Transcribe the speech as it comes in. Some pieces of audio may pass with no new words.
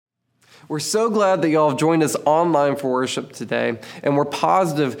We're so glad that y'all have joined us online for worship today, and we're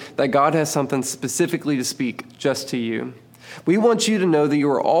positive that God has something specifically to speak just to you. We want you to know that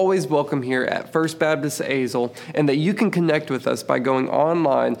you are always welcome here at First Baptist Azle, and that you can connect with us by going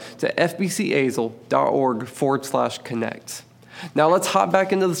online to fbcazle.org/connect. Now let's hop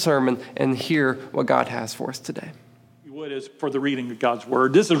back into the sermon and hear what God has for us today. What is for the reading of God's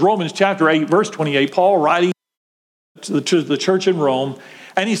word? This is Romans chapter 8, verse 28, Paul writing to the church in Rome,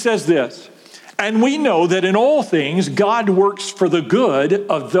 and he says this, "And we know that in all things God works for the good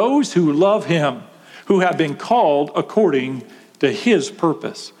of those who love him, who have been called according to his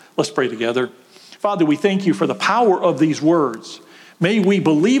purpose." Let's pray together. Father, we thank you for the power of these words. May we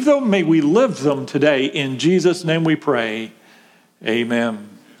believe them, may we live them today. In Jesus' name we pray. Amen.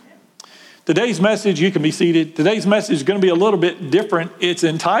 Today's message, you can be seated. Today's message is going to be a little bit different. It's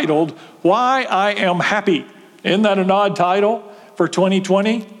entitled, Why I Am Happy. Isn't that an odd title for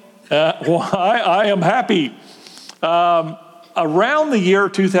 2020? Why I Am Happy. Around the year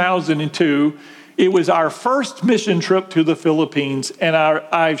 2002, it was our first mission trip to the Philippines. And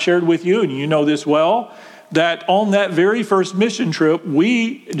I've shared with you, and you know this well, that on that very first mission trip,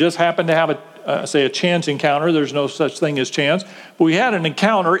 we just happened to have a chance encounter. There's no such thing as chance. But we had an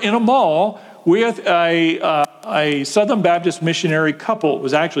encounter in a mall with a Southern Baptist missionary couple. It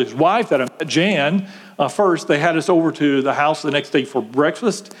was actually his wife that I met, Jan. First, they had us over to the house the next day for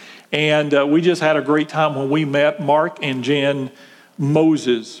breakfast. And we just had a great time when we met Mark and Jan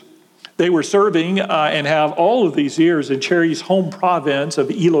Moses. They were serving and have all of these years in Cherry's home province of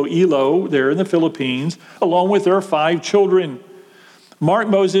Iloilo, there in the Philippines, along with their 5 children. Mark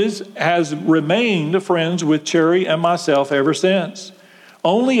Moses has remained friends with Cherry and myself ever since.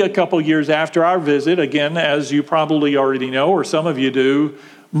 Only a couple years after our visit, again, as you probably already know, or some of you do,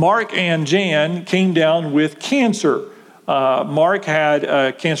 Mark and Jan came down with cancer. Mark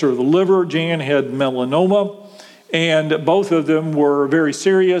had cancer of the liver, Jan had melanoma, and both of them were very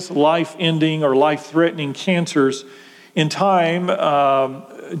serious, life-ending or life-threatening cancers. In time,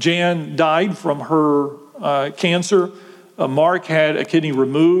 Jan died from her cancer. Mark had a kidney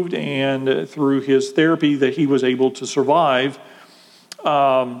removed, and through his therapy that he was able to survive.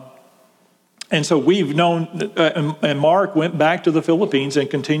 And so we've known, and Mark went back to the Philippines and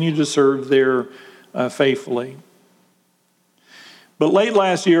continued to serve there faithfully. But late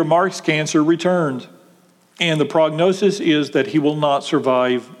last year, Mark's cancer returned, and the prognosis is that he will not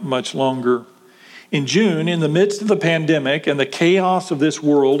survive much longer. In June, in the midst of the pandemic and the chaos of this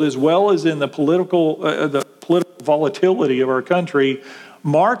world, as well as in the political volatility of our country,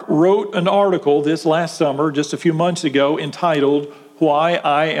 Mark wrote an article this last summer, just a few months ago, entitled, Why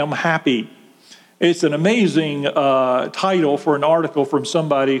I Am Happy. It's an amazing title for an article from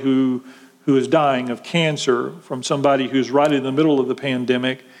somebody who is dying of cancer, from somebody who's right in the middle of the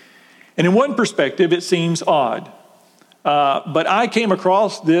pandemic. And in one perspective, it seems odd. But I came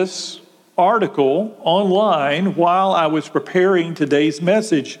across this article online while I was preparing today's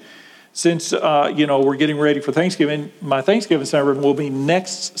message. Since, we're getting ready for Thanksgiving, my Thanksgiving sermon will be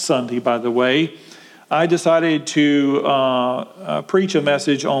next Sunday, by the way. I decided to preach a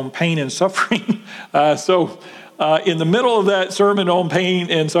message on pain and suffering. So in the middle of that sermon on pain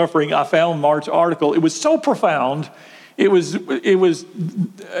and suffering, I found Mark's article. It was so profound. It was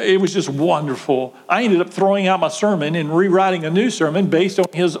just wonderful. I ended up throwing out my sermon and rewriting a new sermon based on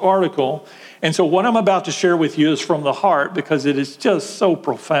his article. And so what I'm about to share with you is from the heart because it is just so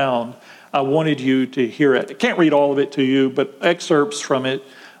profound. I wanted you to hear it. I can't read all of it to you, but excerpts from it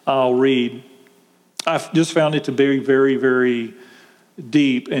I'll read. I've just found it to be very, very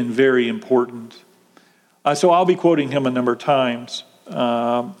deep and very important. So I'll be quoting him a number of times.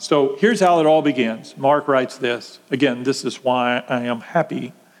 So here's how it all begins. Mark writes this. Again, this is why I am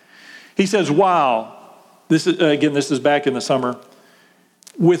happy. He says, wow. This is back in the summer.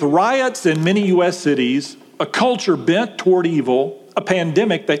 With riots in many U.S. cities, a culture bent toward evil, a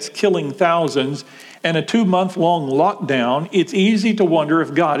pandemic that's killing thousands, and a 2-month-long lockdown, it's easy to wonder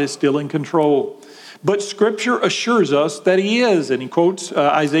if God is still in control. But Scripture assures us that He is. And he quotes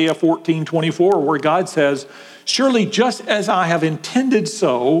Isaiah 14:24, where God says, surely just as I have intended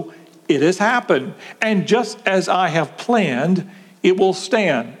so, it has happened. And just as I have planned, it will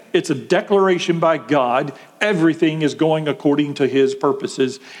stand. It's a declaration by God. Everything is going according to His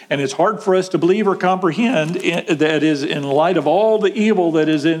purposes. And it's hard for us to believe or comprehend that is in light of all the evil that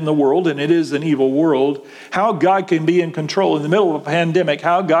is in the world, and it is an evil world, how God can be in control in the middle of a pandemic,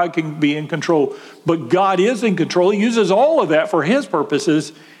 how God can be in control. But God is in control. He uses all of that for His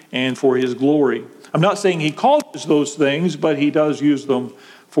purposes and for His glory. I'm not saying He causes those things, but He does use them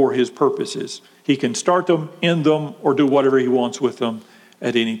for His purposes. He can start them, end them, or do whatever He wants with them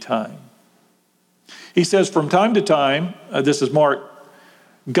at any time. He says, from time to time, this is Mark,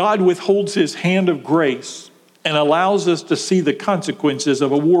 God withholds his hand of grace and allows us to see the consequences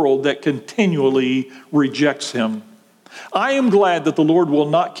of a world that continually rejects him. I am glad that the Lord will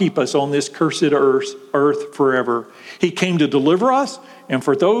not keep us on this cursed earth forever. He came to deliver us, and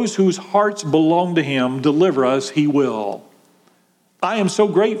for those whose hearts belong to him, deliver us he will. I am so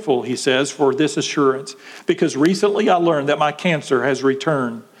grateful, he says, for this assurance, because recently I learned that my cancer has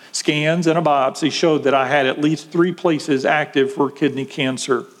returned. Scans and a biopsy showed that I had at least 3 places active for kidney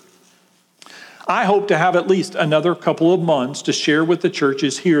cancer. I hope to have at least another couple of months to share with the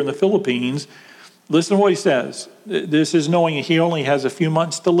churches here in the Philippines. Listen to what he says. This is knowing he only has a few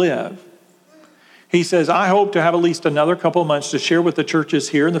months to live. He says, I hope to have at least another couple of months to share with the churches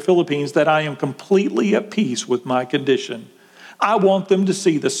here in the Philippines that I am completely at peace with my condition. I want them to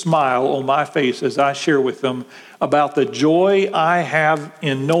see the smile on my face as I share with them about the joy I have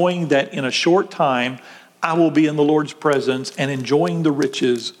in knowing that in a short time I will be in the Lord's presence and enjoying the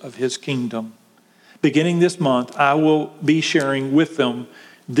riches of his kingdom. Beginning this month, I will be sharing with them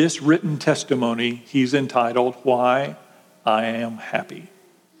this written testimony he's entitled, Why I Am Happy.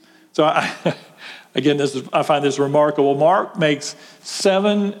 So I find this remarkable. Mark makes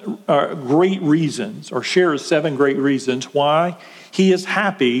 7 great reasons, or shares 7 great reasons why he is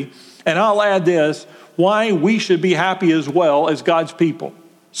happy. And I'll add this, why we should be happy as well as God's people.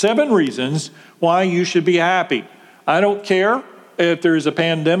 7 reasons why you should be happy. I don't care if there's a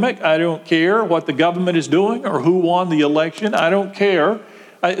pandemic. I don't care what the government is doing or who won the election. I don't care.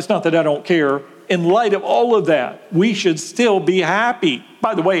 It's not that I don't care. In light of all of that, we should still be happy.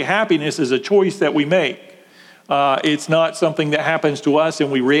 By the way, happiness is a choice that we make. It's not something that happens to us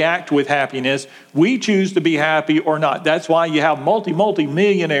and we react with happiness. We choose to be happy or not. That's why you have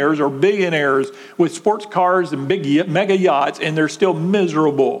multi-millionaires or billionaires with sports cars and big mega yachts, and they're still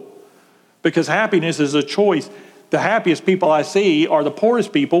miserable. Because happiness is a choice. The happiest people I see are the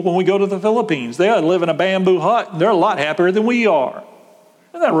poorest people when we go to the Philippines. They live in a bamboo hut, and they're a lot happier than we are.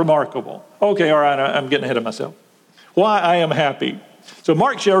 Isn't that remarkable? Okay, all right, I'm getting ahead of myself. Why I am happy. So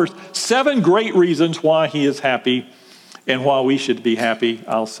Mark shares 7 great reasons why he is happy and why we should be happy,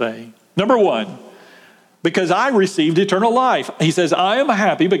 I'll say. Number 1, because I received eternal life. He says, I am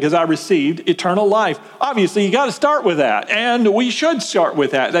happy because I received eternal life. Obviously, you got to start with that, and we should start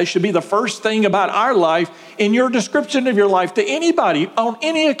with that. That should be the first thing about our life in your description of your life to anybody on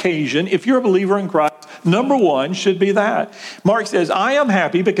any occasion. If you're a believer in Christ, number 1 should be that. Mark says, I am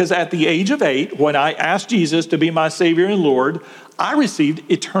happy because at the age of 8, when I asked Jesus to be my Savior and Lord, I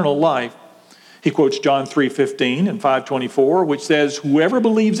received eternal life. He quotes John 3:15 and 5:24, which says, whoever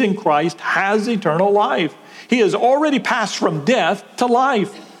believes in Christ has eternal life. He has already passed from death to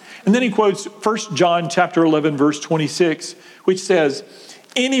life. And then he quotes 1 John chapter 11, verse 26, which says,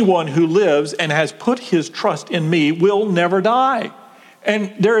 anyone who lives and has put his trust in me will never die.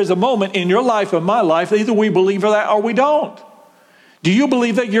 And there is a moment in your life, in my life, either we believe that or we don't. Do you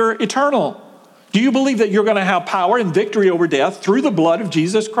believe that you're eternal? Do you believe that you're going to have power and victory over death through the blood of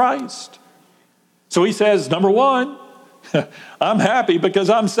Jesus Christ? So he says, number 1, I'm happy because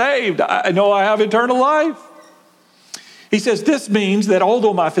I'm saved. I know I have eternal life. He says, this means that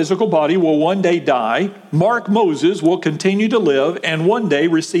although my physical body will one day die, Mark Moses will continue to live and one day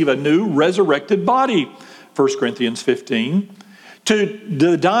receive a new resurrected body. 1 Corinthians 15. To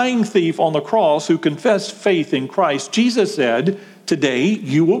the dying thief on the cross who confessed faith in Christ, Jesus said, today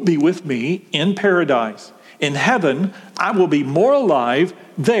you will be with me in paradise. In heaven, I will be more alive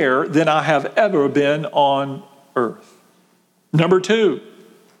there than I have ever been on earth. Number 2,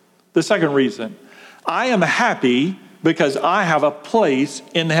 the second reason. I am happy because I have a place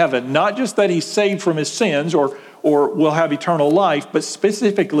in heaven. Not just that he's saved from his sins or will have eternal life, but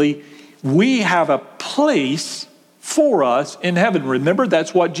specifically, we have a place for us in heaven. Remember,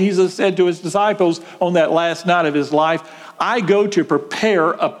 that's what Jesus said to his disciples on that last night of his life. I go to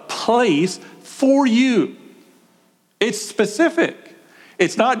prepare a place for you. It's specific.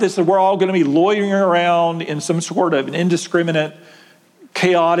 It's not just that we're all going to be loitering around in some sort of an indiscriminate,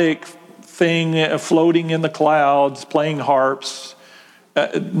 chaotic thing, floating in the clouds, playing harps.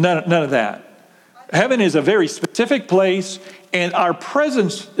 None of that. Heaven is a very specific place, and our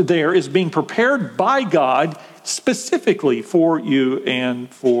presence there is being prepared by God specifically for you and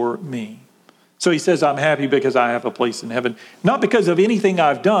for me. So he says, I'm happy because I have a place in heaven. Not because of anything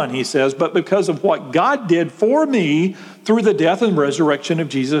I've done, he says, but because of what God did for me through the death and resurrection of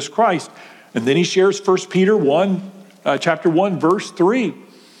Jesus Christ. And then he shares 1 Peter 1, chapter 1, verse 3.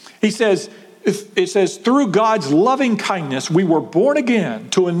 He says, it says, through God's loving kindness, we were born again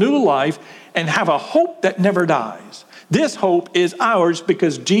to a new life and have a hope that never dies. This hope is ours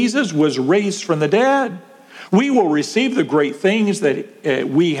because Jesus was raised from the dead. We will receive the great things that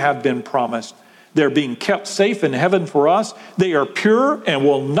we have been promised. They're being kept safe in heaven for us. They are pure and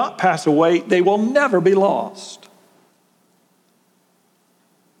will not pass away. They will never be lost.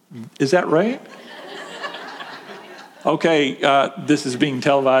 Is that right? Okay, this is being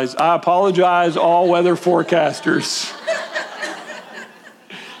televised. I apologize, all weather forecasters.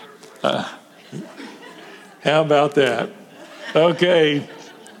 How about that? Okay,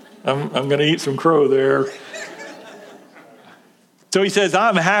 I'm going to eat some crow there. So he says,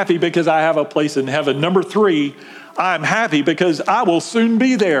 I'm happy because I have a place in heaven. Number 3, I'm happy because I will soon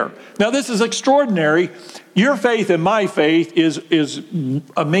be there. Now, this is extraordinary. Your faith and my faith is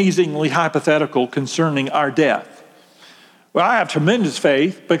amazingly hypothetical concerning our death. Well, I have tremendous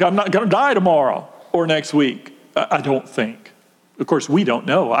faith because I'm not going to die tomorrow or next week. I don't think. Of course, we don't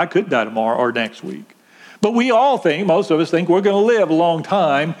know. I could die tomorrow or next week. But we all think, most of us think, we're going to live a long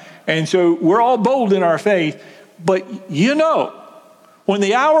time. And so we're all bold in our faith. But you know, when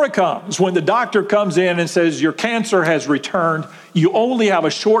the hour comes, when the doctor comes in and says your cancer has returned, you only have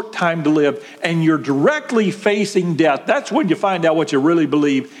a short time to live, and you're directly facing death. That's when you find out what you really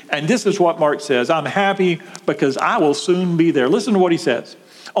believe. And this is what Mark says, I'm happy because I will soon be there. Listen to what he says.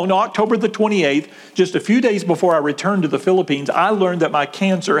 On October the 28th, just a few days before I returned to the Philippines, I learned that my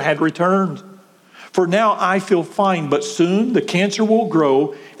cancer had returned. For now I feel fine, but soon the cancer will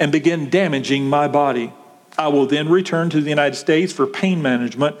grow and begin damaging my body. I will then return to the United States for pain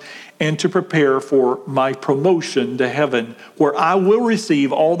management and to prepare for my promotion to heaven, where I will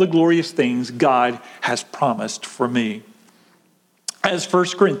receive all the glorious things God has promised for me. As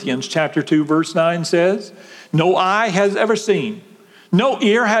 1 Corinthians chapter 2, verse 9 says, no eye has ever seen, no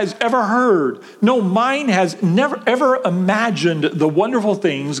ear has ever heard, no mind has never ever imagined the wonderful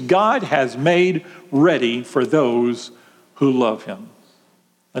things God has made ready for those who love him.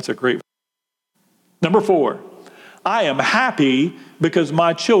 That's a great. Number 4, I am happy because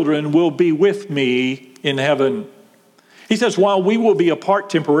my children will be with me in heaven. He says, while we will be apart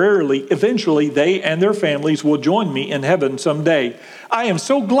temporarily, eventually they and their families will join me in heaven someday. I am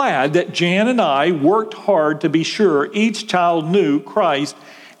so glad that Jan and I worked hard to be sure each child knew Christ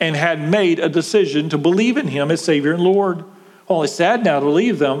and had made a decision to believe in him as Savior and Lord. While it's sad now to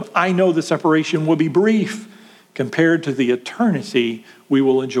leave them, I know the separation will be brief compared to the eternity we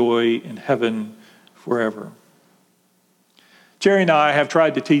will enjoy in heaven forever. Jerry and I have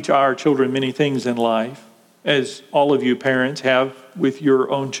tried to teach our children many things in life, as all of you parents have with your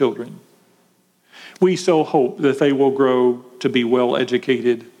own children. We so hope that they will grow to be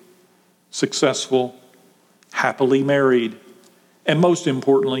well-educated, successful, happily married, and most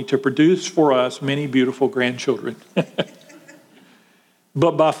importantly, to produce for us many beautiful grandchildren.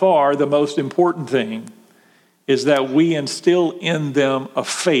 But by far, the most important thing is that we instill in them a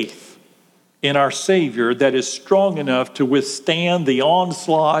faith in our Savior that is strong enough to withstand the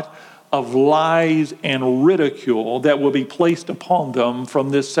onslaught of lies and ridicule that will be placed upon them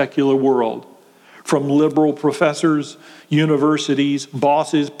from this secular world, from liberal professors, universities,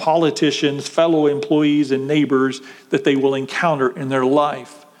 bosses, politicians, fellow employees, and neighbors that they will encounter in their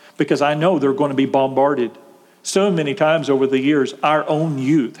life. Because I know they're going to be bombarded. So many times over the years, our own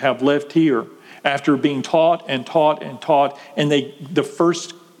youth have left here after being taught and taught and taught, and the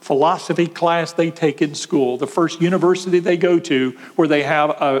first philosophy class they take in school, the first university they go to where they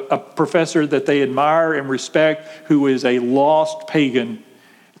have a professor that they admire and respect who is a lost pagan,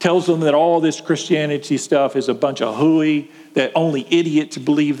 tells them that all this Christianity stuff is a bunch of hooey, that only idiots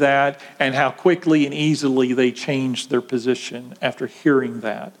believe that, and how quickly and easily they change their position after hearing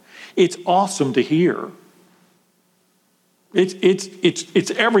that. It's awesome to hear.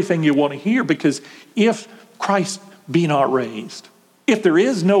 It's everything you want to hear, because if Christ be not raised, if there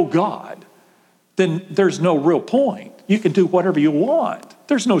is no God, then there's no real point. You can do whatever you want.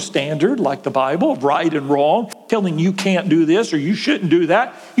 There's no standard like the Bible of right and wrong, telling you can't do this or you shouldn't do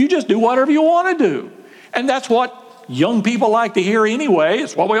that. You just do whatever you want to do. And that's what young people like to hear anyway.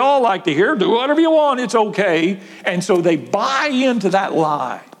 It's what we all like to hear. Do whatever you want. It's okay. And so they buy into that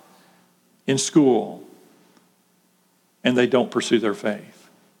lie in school, and they don't pursue their faith.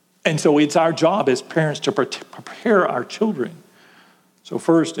 And so it's our job as parents to prepare our children. So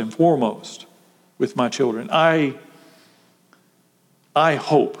first and foremost, with my children, I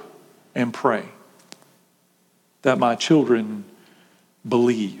hope and pray that my children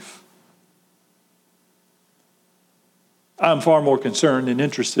believe. I'm far more concerned and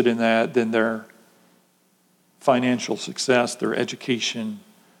interested in that than their financial success, their education,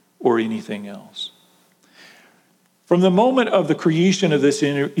 or anything else. From the moment of the creation of this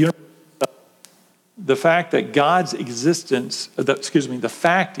universe, the fact that God's existence, the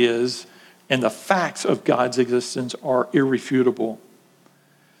fact is, and the facts of God's existence are irrefutable.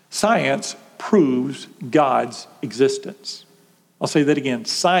 Science proves God's existence. I'll say that again.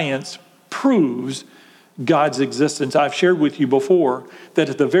 Science proves God's existence. I've shared with you before that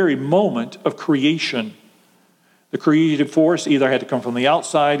at the very moment of creation, the creative force either had to come from the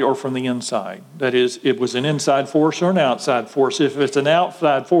outside or from the inside. That is, it was an inside force or an outside force. If it's an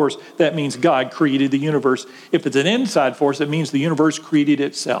outside force, that means God created the universe. If it's an inside force, it means the universe created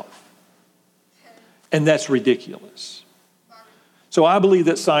itself. And that's ridiculous. So I believe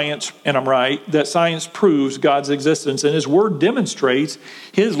that science, and I'm right, that science proves God's existence, and His Word demonstrates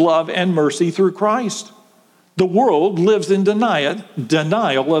His love and mercy through Christ. The world lives in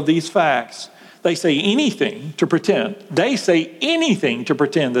denial of these facts. They say anything to pretend. They say anything to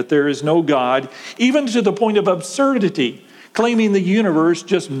pretend that there is no God, even to the point of absurdity, claiming the universe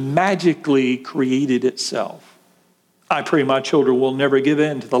just magically created itself. I pray my children will never give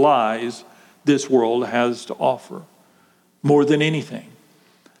in to the lies this world has to offer. More than anything,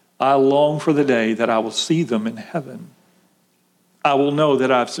 I long for the day that I will see them in heaven. I will know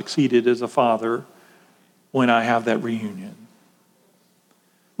that I've succeeded as a father when I have that reunion.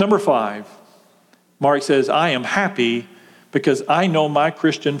 Number 5, Mark says, I am happy because I know my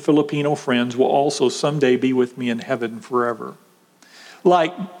Christian Filipino friends will also someday be with me in heaven forever.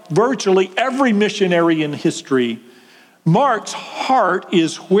 Like virtually every missionary in history, Mark's heart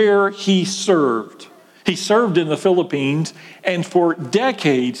is where he served. He served in the Philippines, and for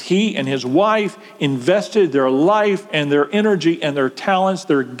decades, he and his wife invested their life and their energy and their talents,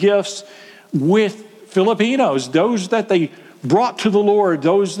 their gifts with Filipinos, those that they brought to the Lord,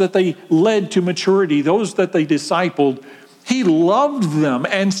 those that they led to maturity, those that they discipled. He loved them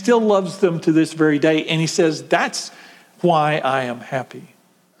and still loves them to this very day. And he says, that's why I am happy.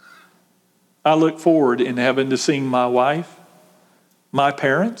 I look forward in heaven to seeing my wife, my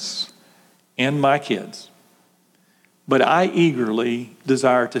parents, and my kids. But I eagerly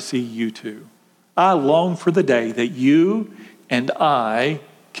desire to see you too. I long for the day that you and I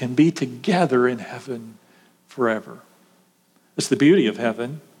can be together in heaven forever. It's the beauty of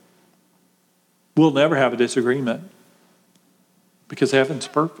heaven. We'll never have a disagreement because heaven's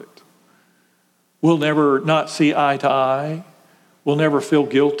perfect. We'll never not see eye to eye. We'll never feel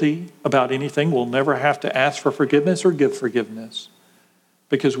guilty about anything. We'll never have to ask for forgiveness or give forgiveness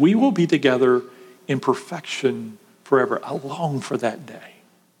because we will be together in perfection forever. I long for that day.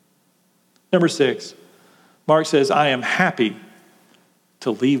 Number 6, Mark says, I am happy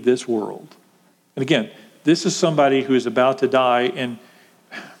to leave this world. And again, this is somebody who is about to die. And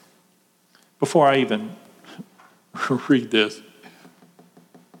before I even read this,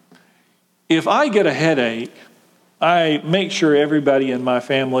 if I get a headache, I make sure everybody in my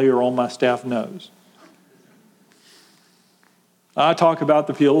family or on my staff knows. I talk about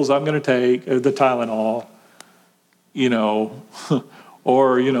the pills I'm going to take, the Tylenol,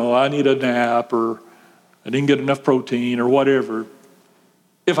 or, I need a nap, or I didn't get enough protein, or whatever.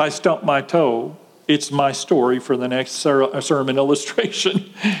 If I stump my toe, it's my story for the next sermon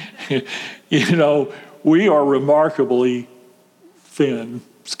illustration. We are remarkably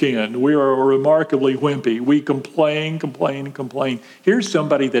thin-skinned. We are remarkably wimpy. We complain. Here's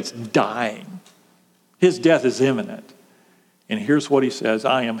somebody that's dying. His death is imminent. And here's what he says,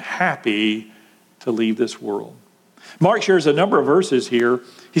 I am happy to leave this world. Mark shares a number of verses here.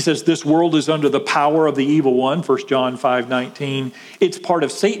 He says, this world is under the power of the evil one, 1 John 5:19. It's part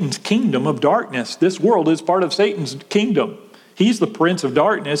of Satan's kingdom of darkness. This world is part of Satan's kingdom. He's the prince of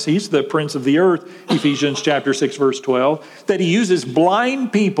darkness. He's the prince of the earth, Ephesians chapter 6, verse 12. That he uses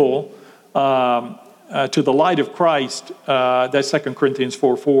blind people to the light of Christ. That's 2 Corinthians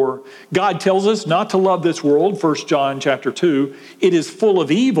 4:4. God tells us not to love this world, 1 John chapter 2. It is full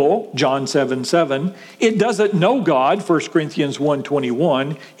of evil, John 7:7. It doesn't know God, 1 Corinthians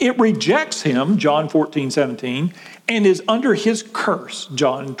 1:21. It rejects him, John 14:17, and is under his curse,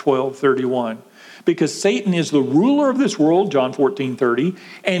 John 12:31. Because Satan is the ruler of this world, John 14:30,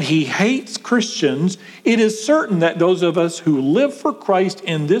 and he hates Christians, it is certain that those of us who live for Christ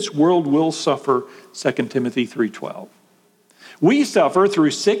in this world will suffer, 2 Timothy 3:12. We suffer through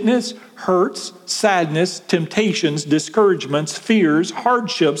sickness, hurts, sadness, temptations, discouragements, fears,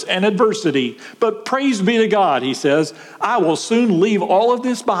 hardships, and adversity. But praise be to God, he says, I will soon leave all of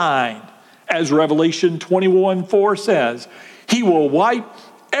this behind. As Revelation 21:4 says, he will wipe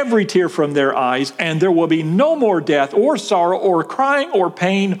every tear from their eyes, and there will be no more death or sorrow or crying or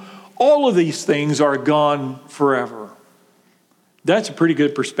pain. All of these things are gone forever. That's a pretty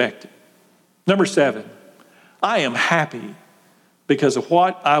good perspective. Number 7, I am happy because of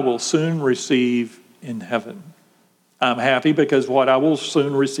what I will soon receive in heaven. I'm happy because what I will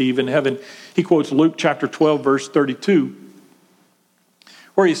soon receive in heaven. He quotes Luke chapter 12, verse 32,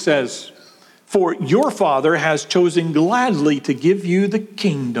 where he says, "For your Father has chosen gladly to give you the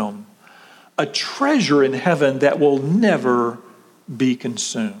kingdom, a treasure in heaven that will never be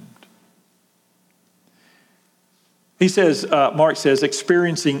consumed." He says, Mark says,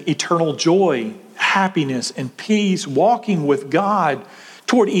 experiencing eternal joy, happiness, and peace, walking with God.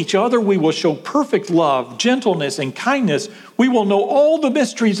 Toward each other, we will show perfect love, gentleness, and kindness. We will know all the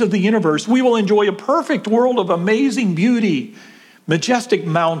mysteries of the universe. We will enjoy a perfect world of amazing beauty, majestic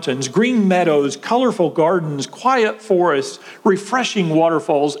mountains, green meadows, colorful gardens, quiet forests, refreshing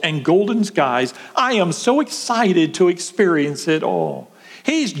waterfalls, and golden skies. I am so excited to experience it all.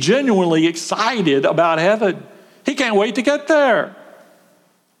 He's genuinely excited about heaven. He can't wait to get there.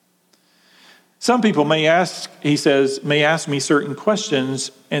 Some people may ask me certain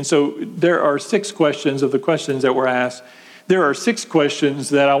questions, and so there are 6 questions of the questions that were asked. There are 6 questions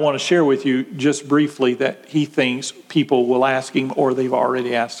that I want to share with you just briefly that he thinks people will ask him or they've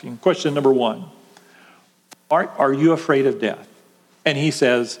already asked him. Question number 1, are you afraid of death? And he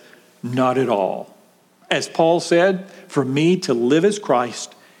says, not at all. As Paul said, for me to live is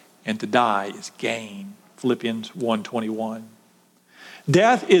Christ and to die is gain. Philippians 1:21.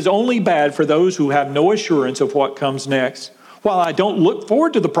 Death is only bad for those who have no assurance of what comes next. While I don't look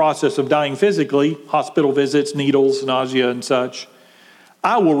forward to the process of dying physically, hospital visits, needles, nausea, and such,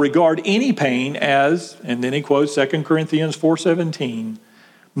 I will regard any pain as, and then he quotes 2 Corinthians 4:17,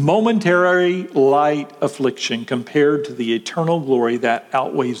 momentary light affliction compared to the eternal glory that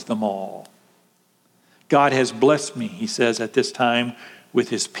outweighs them all. God has blessed me, he says at this time, with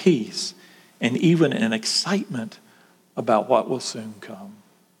his peace and even an excitement about what will soon come.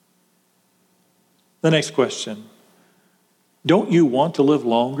 The next question, don't you want to live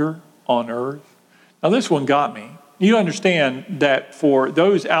longer on earth? Now this one got me. You understand that for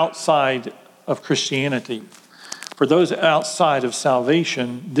those outside of Christianity, for those outside of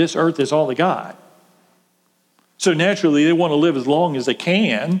salvation, this earth is all they got. So naturally they want to live as long as they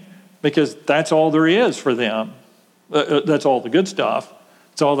can because that's all there is for them. That's all the good stuff.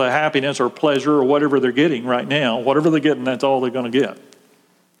 It's all the happiness or pleasure or whatever they're getting right now. Whatever they're getting, that's all they're going to get.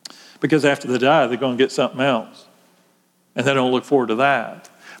 Because after they die, they're going to get something else. And they don't look forward to that.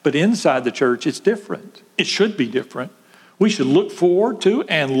 But inside the church, it's different. It should be different. We should look forward to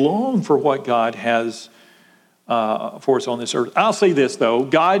and long for what God has for us on this earth. I'll say this, though.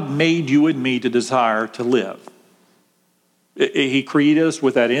 God made you and me to desire to live. He created us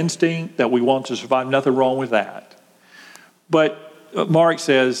with that instinct that we want to survive. Nothing wrong with that. But Mark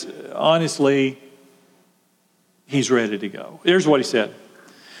says, honestly, he's ready to go. Here's what he said.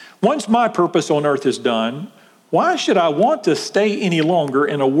 Once my purpose on earth is done, why should I want to stay any longer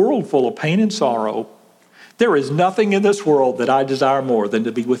in a world full of pain and sorrow? There is nothing in this world that I desire more than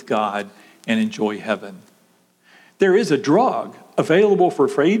to be with God and enjoy heaven. There is a drug available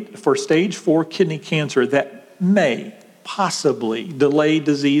for stage 4 kidney cancer that may possibly delay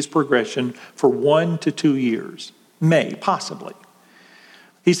disease progression for 1 to 2 years. May, possibly.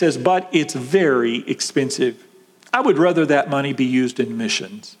 He says, but it's very expensive. I would rather that money be used in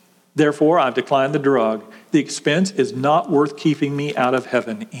missions. Therefore, I've declined the drug. The expense is not worth keeping me out of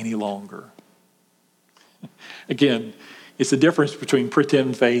heaven any longer. Again, it's the difference between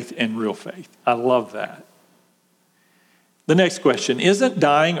pretend faith and real faith. I love that. The next question, isn't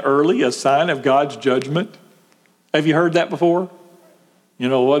dying early a sign of God's judgment? Have you heard that before? You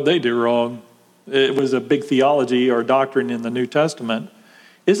know what they do wrong. It was a big theology or doctrine in the New Testament.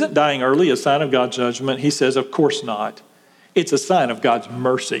 Isn't dying early a sign of God's judgment? He says, of course not. It's a sign of God's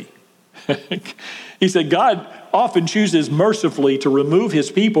mercy. He said, God often chooses mercifully to remove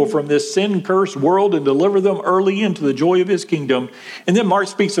his people from this sin-cursed world and deliver them early into the joy of his kingdom. And then Mark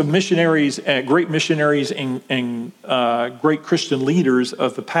speaks of missionaries, great missionaries and great Christian leaders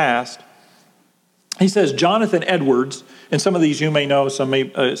of the past. He says, Jonathan Edwards, and some of these you may know, some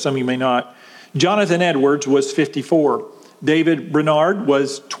you may not. Jonathan Edwards was 54. David Bernard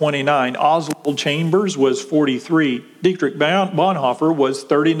was 29. Oswald Chambers was 43. Dietrich Bonhoeffer was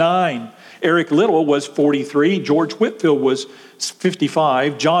 39. Eric Liddell was 43. George Whitefield was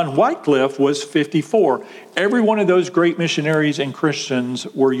 55. John Wycliffe was 54. Every one of those great missionaries and Christians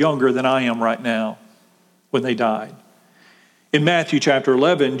were younger than I am right now when they died. In Matthew chapter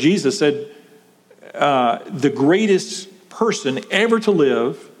 11, Jesus said, the greatest person ever to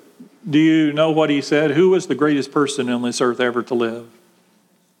live. Do you know what he said? Who was the greatest person on this earth ever to live?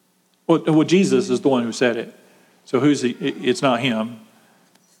 Well, Jesus is the one who said it. So who's he? It's not him.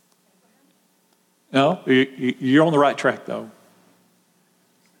 No, you're on the right track, though.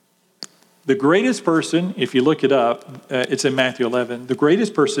 The greatest person, if you look it up, it's in Matthew 11, the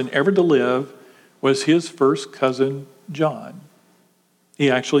greatest person ever to live was his first cousin, John. He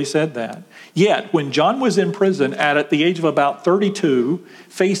actually said that. Yet, when John was in prison at the age of about 32,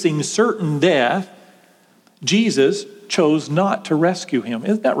 facing certain death, Jesus chose not to rescue him.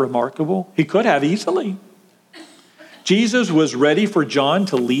 Isn't that remarkable? He could have easily. Jesus was ready for John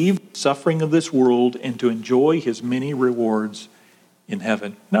to leave the suffering of this world and to enjoy his many rewards in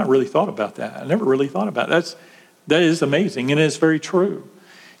heaven. Not really thought about that. I never really thought about it. That is amazing, and it's very true.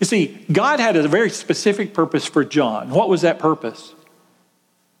 You see, God had a very specific purpose for John. What was that purpose?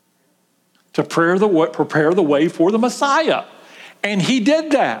 To prepare the way for the Messiah. And he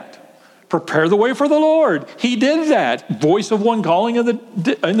did that. Prepare the way for the Lord. He did that. Voice of one calling in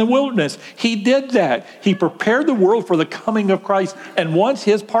the wilderness. He did that. He prepared the world for the coming of Christ. And once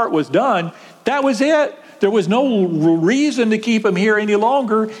his part was done, that was it. There was no reason to keep him here any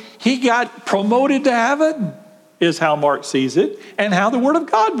longer. He got promoted to heaven, is how Mark sees it, and how the Word of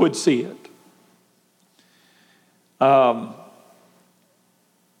God would see it.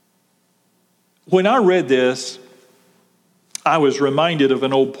 When I read this, I was reminded of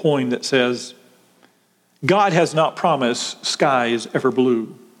an old poem that says, God has not promised skies ever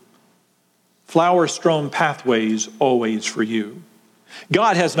blue, flower-strewn pathways always for you.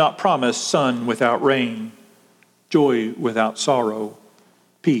 God has not promised sun without rain, joy without sorrow,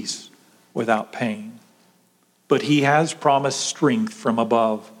 peace without pain. But he has promised strength from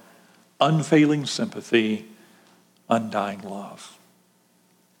above, unfailing sympathy, undying love.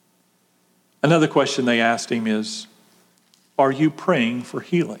 Another question they asked him is, are you praying for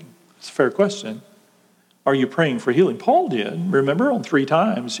healing? It's a fair question. Are you praying for healing? Paul did. Remember, on three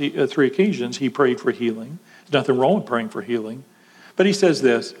occasions, he prayed for healing. There's nothing wrong with praying for healing. But he says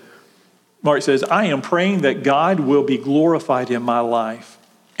this, Mark says, I am praying that God will be glorified in my life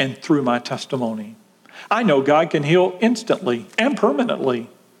and through my testimony. I know God can heal instantly and permanently,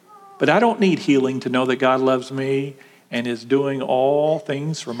 but I don't need healing to know that God loves me and is doing all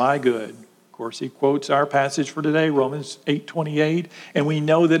things for my good. Of course, he quotes our passage for today, Romans 8:28, and we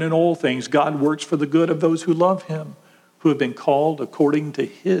know that in all things God works for the good of those who love him, who have been called according to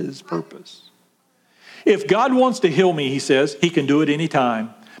his purpose. If God wants to heal me, he says, he can do it any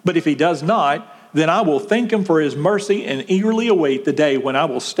time. But if he does not, then I will thank him for his mercy and eagerly await the day when I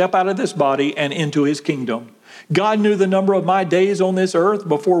will step out of this body and into his kingdom. God knew the number of my days on this earth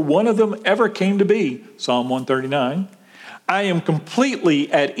before one of them ever came to be. Psalm 139. I am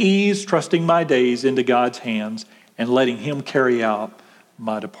completely at ease trusting my days into God's hands and letting him carry out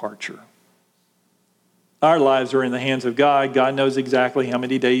my departure. Our lives are in the hands of God. God knows exactly how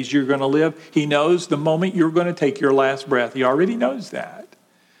many days you're going to live. He knows the moment you're going to take your last breath. He already knows that.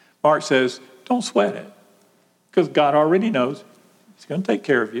 Mark says, don't sweat it, because God already knows he's going to take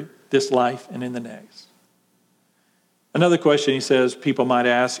care of you this life and in the next. Another question he says people might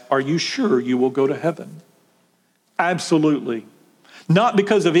ask, are you sure you will go to heaven? Absolutely. Not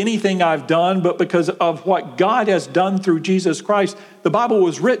because of anything I've done, but because of what God has done through Jesus Christ. The Bible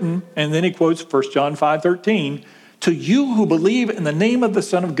was written, and then he quotes 1 John 5:13, to you who believe in the name of the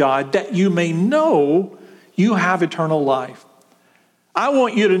Son of God, that you may know you have eternal life. I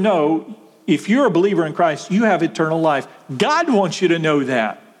want you to know, if you're a believer in Christ, you have eternal life. God wants you to know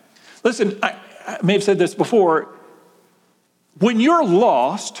that. Listen, I may have said this before. When you're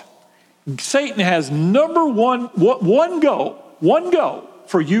lost, Satan has number one goal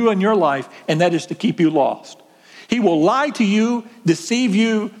for you and your life, and that is to keep you lost. He will lie to you, deceive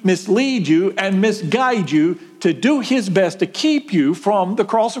you, mislead you, and misguide you to do his best to keep you from the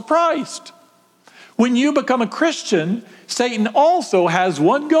cross of Christ. When you become a Christian, Satan also has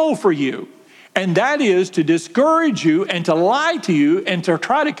one goal for you, and that is to discourage you and to lie to you and to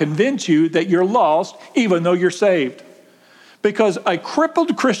try to convince you that you're lost even though you're saved. Because a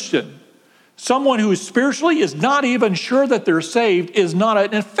crippled Christian, someone who spiritually is not even sure that they're saved, is not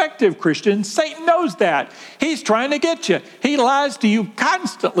an effective Christian. Satan knows that. He's trying to get you. He lies to you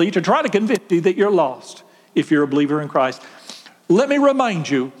constantly to try to convince you that you're lost if you're a believer in Christ. Let me remind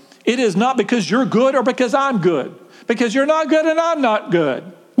you, it is not because you're good or because I'm good. Because you're not good and I'm not good.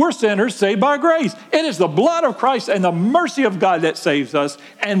 We're sinners saved by grace. It is the blood of Christ and the mercy of God that saves us,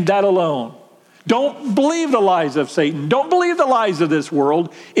 and that alone. Don't believe the lies of Satan. Don't believe the lies of this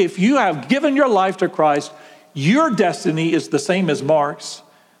world. If you have given your life to Christ, your destiny is the same as Mark's,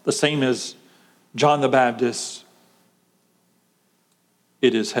 the same as John the Baptist.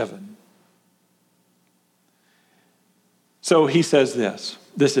 It is heaven. So he says this.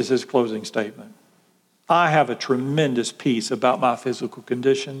 This is his closing statement. I have a tremendous peace about my physical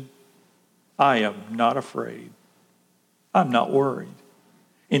condition. I am not afraid. I'm not worried.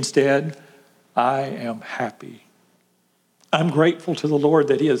 Instead, I am happy. I'm grateful to the Lord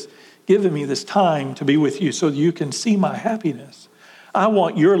that he has given me this time to be with you so that you can see my happiness. I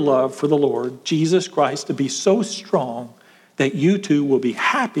want your love for the Lord, Jesus Christ, to be so strong that you too will be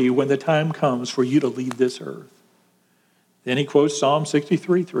happy when the time comes for you to leave this earth. Then he quotes Psalm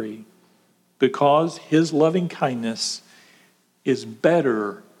 63:3, because his loving kindness is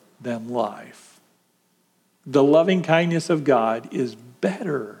better than life. The loving kindness of God is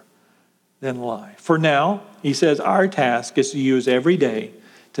better than life. For now, he says, our task is to use every day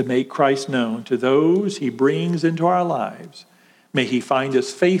to make Christ known to those he brings into our lives. May he find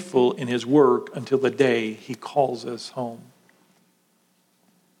us faithful in his work until the day he calls us home.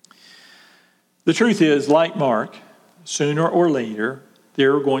 The truth is, like Mark, sooner or later,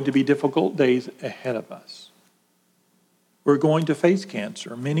 there are going to be difficult days ahead of us. We're going to face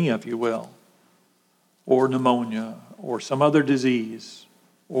cancer. Many of you will. Or pneumonia, or some other disease,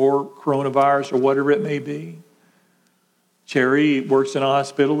 or coronavirus, or whatever it may be. Cherry works in a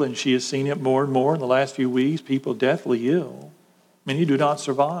hospital, and she has seen it more and more in the last few weeks. People deathly ill. Many do not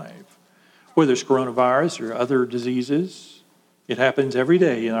survive. Whether it's coronavirus or other diseases, it happens every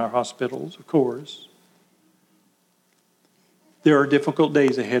day in our hospitals, of course. There are difficult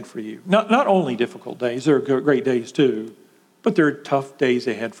days ahead for you. Not only difficult days, there are great days too, but there are tough days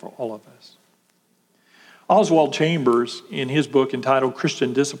ahead for all of us. Oswald Chambers, in his book entitled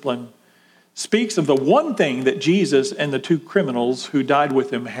Christian Discipline, speaks of the one thing that Jesus and the two criminals who died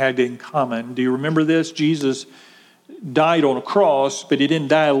with him had in common. Do you remember this? Jesus died on a cross, but he didn't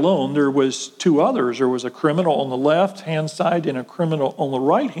die alone. There was two others. There was a criminal on the left-hand side and a criminal on the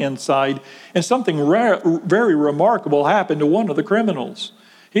right-hand side, and something very remarkable happened to one of the criminals.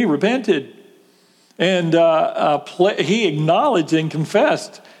 He repented, and he acknowledged and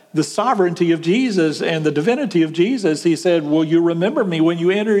confessed the sovereignty of Jesus and the divinity of Jesus. He said, will you remember me when you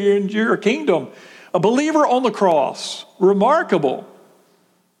enter into your kingdom? A believer on the cross. Remarkable.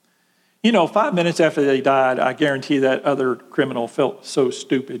 5 minutes after they died, I guarantee that other criminal felt so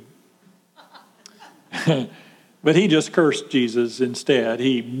stupid. But he just cursed Jesus instead.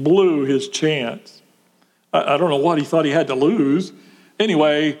 He blew his chance. I don't know what he thought he had to lose.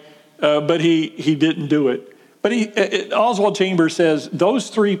 Anyway, but he didn't do it. But Oswald Chambers says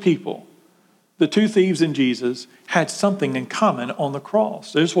those three people, the two thieves and Jesus, had something in common on the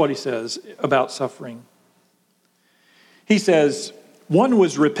cross. This is what he says about suffering. He says, one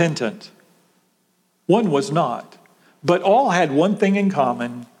was repentant, one was not, but all had one thing in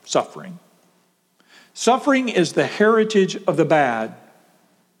common, suffering. Suffering is the heritage of the bad,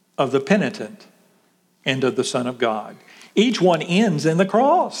 of the penitent, and of the Son of God. Each one ends in the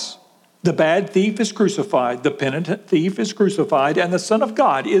cross. The bad thief is crucified, the penitent thief is crucified, and the Son of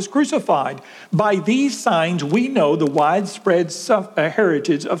God is crucified. By these signs, we know the widespread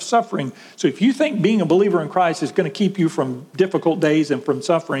heritage of suffering. So if you think being a believer in Christ is going to keep you from difficult days and from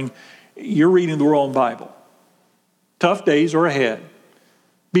suffering, you're reading the wrong Bible. Tough days are ahead.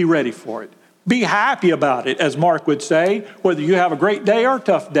 Be ready for it. Be happy about it, as Mark would say. Whether you have a great day or a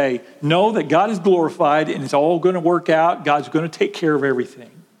tough day, know that God is glorified and it's all going to work out. God's going to take care of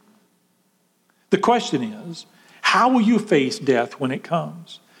everything. The question is, how will you face death when it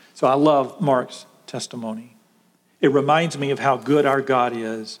comes? So I love Mark's testimony. It reminds me of how good our God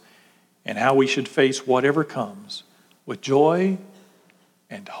is and how we should face whatever comes with joy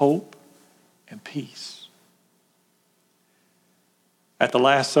and hope and peace. At the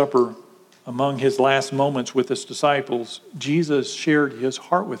Last Supper, among his last moments with his disciples, Jesus shared his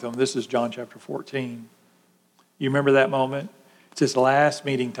heart with them. This is John chapter 14. You remember that moment? It's his last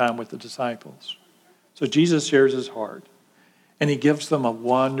meeting time with the disciples. So Jesus shares his heart, and he gives them a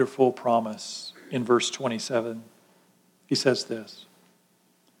wonderful promise in verse 27. He says this,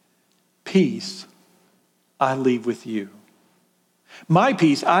 peace I leave with you. My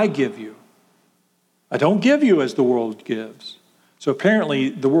peace I give you. I don't give you as the world gives. So apparently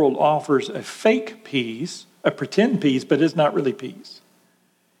the world offers a fake peace, a pretend peace, but it's not really peace.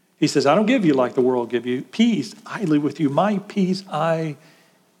 He says, I don't give you like the world give you. Peace I leave with you. My peace I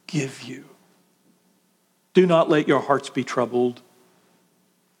give you. Do not let your hearts be troubled,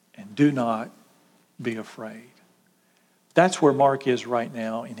 and do not be afraid. That's where Mark is right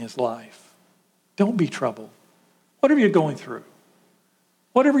now in his life. Don't be troubled. Whatever you're going through,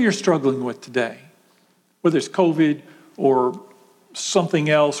 whatever you're struggling with today, whether it's COVID or something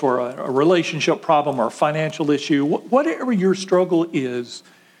else or a relationship problem or a financial issue, whatever your struggle is,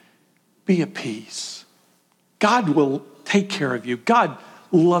 be at peace. God will take care of you. God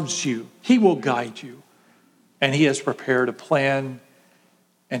loves you. He will guide you. And he has prepared a plan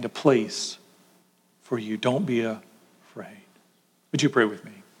and a place for you. Don't be afraid. Would you pray with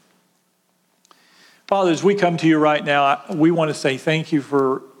me? Father, as we come to you right now, we want to say thank you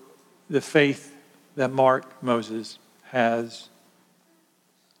for the faith that Mark Moses has.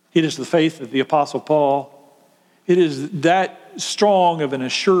 It is the faith of the Apostle Paul. It is that strong of an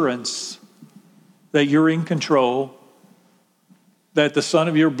assurance that you're in control, that the Son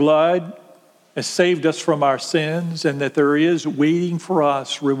of your blood has saved us from our sins, and that there is waiting for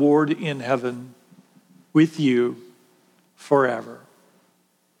us reward in heaven with you forever.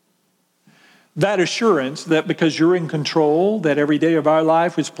 That assurance that because you're in control, that every day of our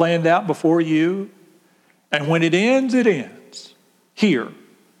life was planned out before you, and when it ends here,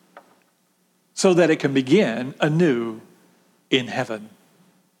 so that it can begin anew in heaven.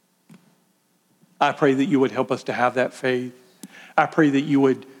 I pray that you would help us to have that faith. I pray that you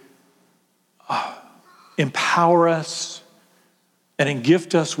would empower us and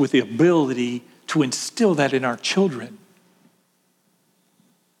gift us with the ability to instill that in our children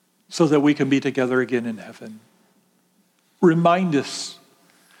so that we can be together again in heaven. Remind us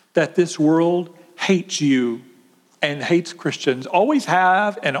that this world hates you and hates Christians, always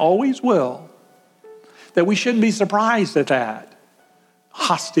have and always will, that we shouldn't be surprised at that.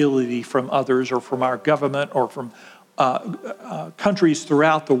 Hostility from others or from our government or from countries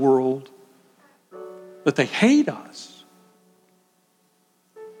throughout the world, that they hate us.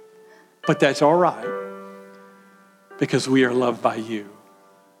 But that's all right because we are loved by you.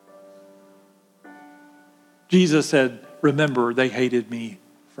 Jesus said, remember, they hated me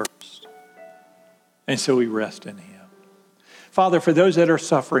first. And so we rest in him. Father, for those that are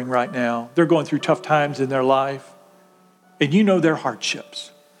suffering right now, they're going through tough times in their life, and you know their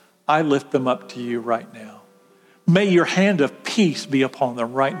hardships. I lift them up to you right now. May your hand of peace be upon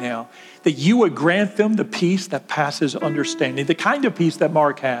them right now, that you would grant them the peace that passes understanding, the kind of peace that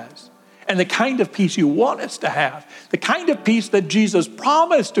Mark has, and the kind of peace you want us to have, the kind of peace that Jesus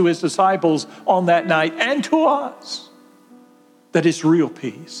promised to his disciples on that night and to us, that is real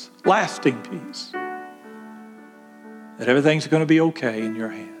peace, lasting peace, that everything's going to be okay in your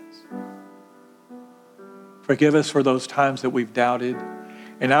hands. Forgive us for those times that we've doubted,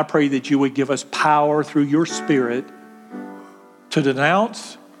 and I pray that you would give us power through your Spirit to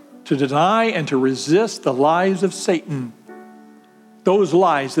denounce, to deny, and to resist the lies of Satan. Those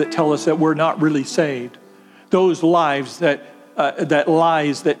lies that tell us that we're not really saved. Those lies that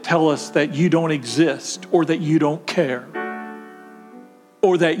tell us that you don't exist, or that you don't care,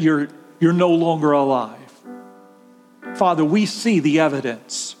 or that you're no longer alive. Father, we see the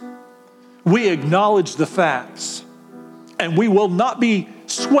evidence. We acknowledge the facts, and we will not be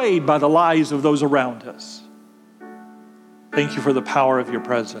swayed by the lies of those around us. Thank you for the power of your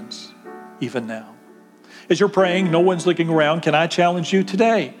presence, even now. As you're praying, no one's looking around. Can I challenge you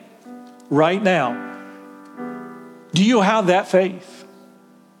today, right now? Do you have that faith?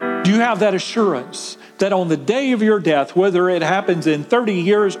 Do you have that assurance that on the day of your death, whether it happens in 30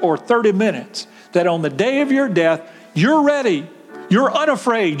 years or 30 minutes, that on the day of your death, you're ready, you're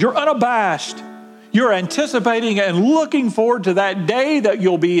unafraid, you're unabashed, you're anticipating and looking forward to that day that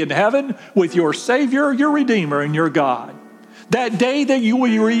you'll be in heaven with your Savior, your Redeemer, and your God. That day that you will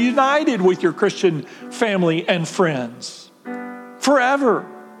be reunited with your Christian family and friends forever.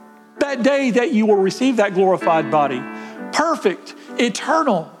 That day that you will receive that glorified body, perfect,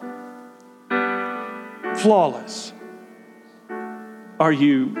 eternal, flawless. Are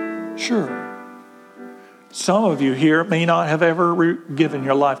you sure? Some of you here may not have ever given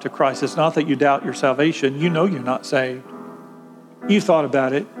your life to Christ. It's not that you doubt your salvation. You know you're not saved. You've thought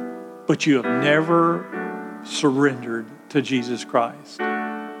about it, but you have never surrendered to Jesus Christ.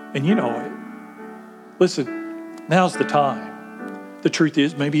 And you know it. Listen, now's the time. The truth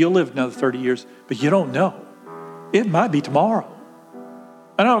is, maybe you'll live another 30 years, but you don't know. It might be tomorrow.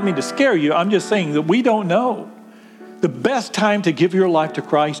 I don't mean to scare you. I'm just saying that we don't know. The best time to give your life to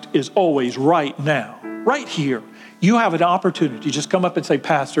Christ is always right now. Right here, you have an opportunity. Just come up and say,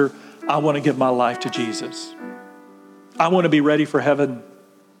 Pastor, I want to give my life to Jesus. I want to be ready for heaven.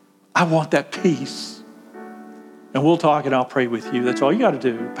 I want that peace. And we'll talk and I'll pray with you. That's all you got to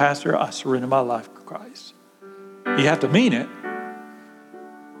do. Pastor, I surrender my life to Christ. You have to mean it.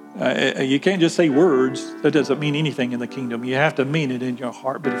 You can't just say words. That doesn't mean anything in the kingdom. You have to mean it in your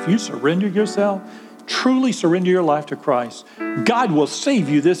heart. But if you surrender yourself, truly surrender your life to Christ, God will save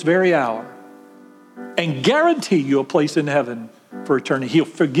you this very hour and guarantee you a place in heaven for eternity. He'll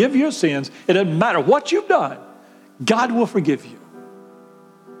forgive your sins. It doesn't matter what you've done. God will forgive you.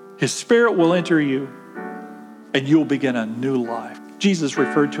 His Spirit will enter you, and you'll begin a new life. Jesus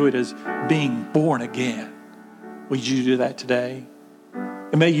referred to it as being born again. Would you do that today?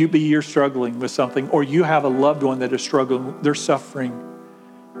 And may you're struggling with something, or you have a loved one that is struggling, they're suffering.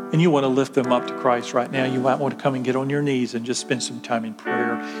 and you want to lift them up to Christ right now, you might want to come and get on your knees and just spend some time in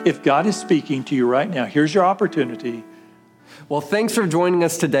prayer. If God is speaking to you right now, here's your opportunity. Well, thanks for joining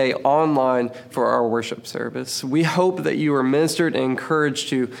us today online for our worship service. We hope that you were ministered and encouraged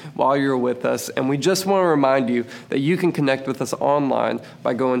to while you're with us. And we just want to remind you that you can connect with us online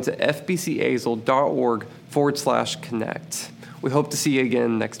by going to fbcazle.org/connect. We hope to see you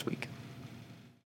again next week.